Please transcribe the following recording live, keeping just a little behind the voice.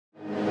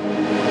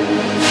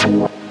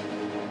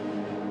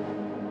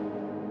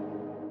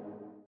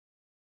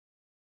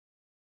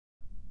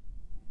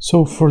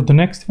So for the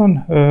next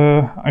one,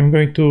 I'm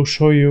going to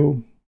show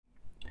you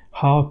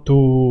how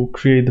to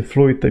create the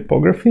fluid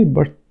typography,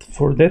 but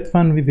for that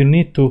one we will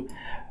need to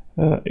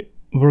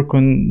work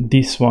on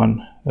this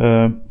one.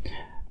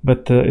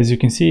 But as you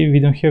can see, we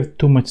don't have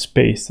too much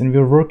space and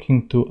we're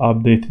working to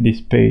update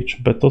this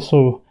page, but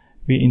also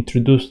we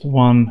introduced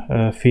one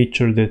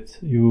feature that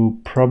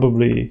you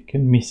probably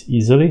can miss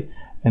easily,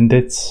 and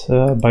that's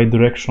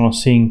bidirectional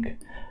sync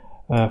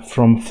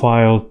from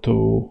file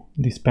to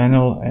this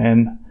panel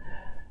and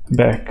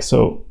back.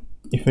 So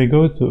if I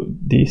go to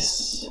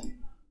this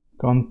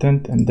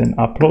content and then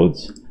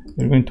uploads,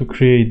 we're going to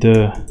create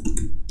the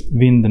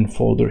Winden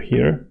folder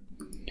here,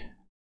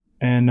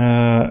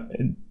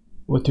 and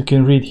what you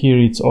can read here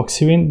is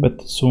Oxywind,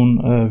 but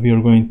soon we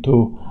are going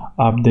to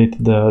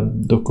update the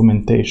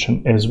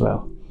documentation as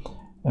well.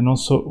 And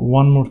also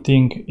one more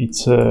thing,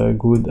 it's a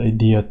good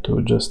idea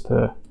to just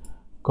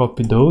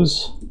copy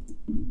those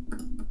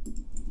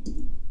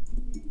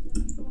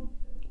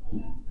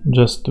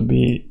just to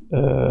be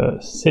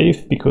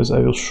safe, because I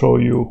will show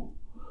you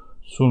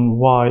soon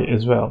why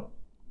as well.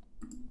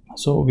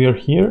 So we are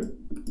here.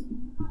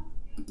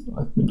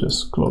 Let me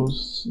just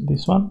close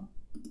this one.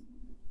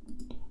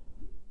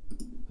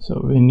 So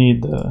we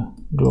need a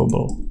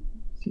global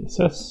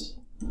CSS.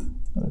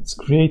 Let's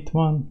create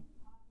one.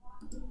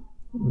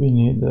 We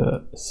need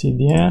a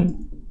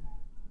CDN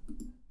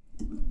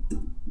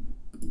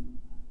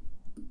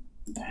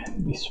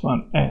and this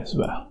one as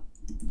well.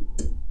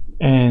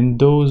 And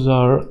those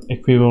are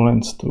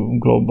equivalents to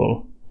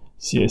global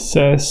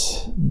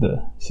CSS.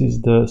 This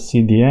is the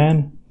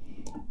CDN,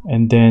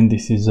 and then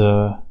this is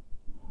a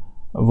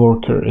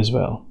worker as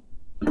well.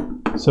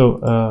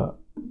 So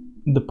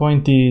the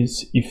point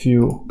is, if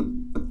you,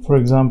 for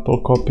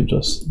example, copy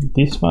just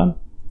this one,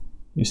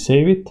 you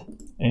save it,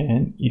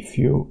 and if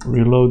you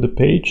reload the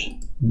page,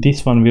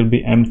 this one will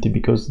be empty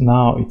because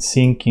now it's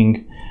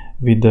syncing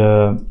with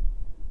the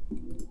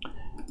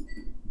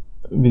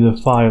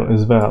file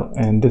as well.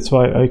 And that's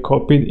why I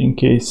copied, in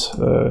case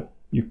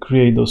you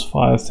create those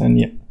files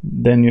and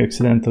then you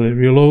accidentally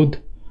reload,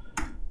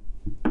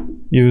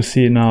 you will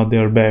see now they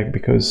are back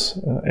because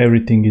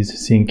everything is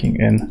syncing.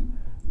 And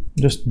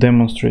just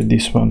demonstrate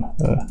this one,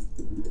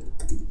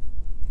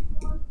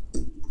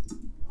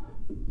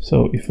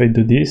 so if I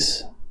do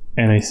this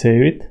and I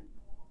save it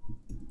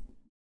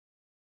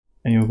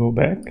and you go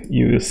back,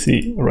 you will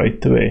see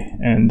right away.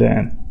 And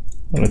then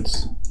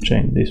let's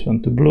change this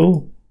one to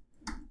blue,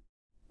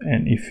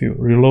 and if you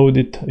reload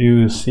it,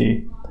 you will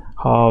see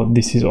how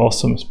this is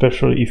awesome,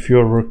 especially if you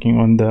are working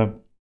on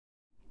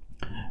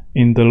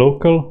in the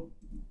local.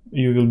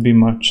 You will be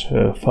much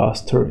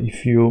faster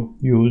if you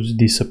use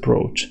this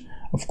approach.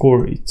 Of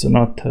course, it's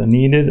not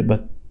needed,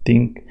 but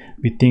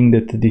we think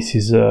that this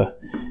is a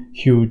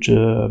huge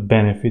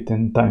benefit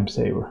and time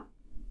saver.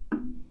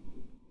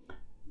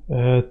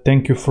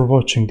 Thank you for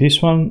watching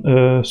this one.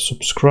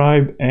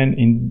 Subscribe, and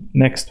in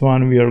next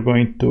one we are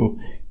going to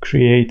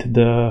create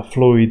the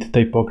fluid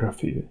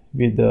typography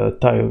with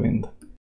Tailwind.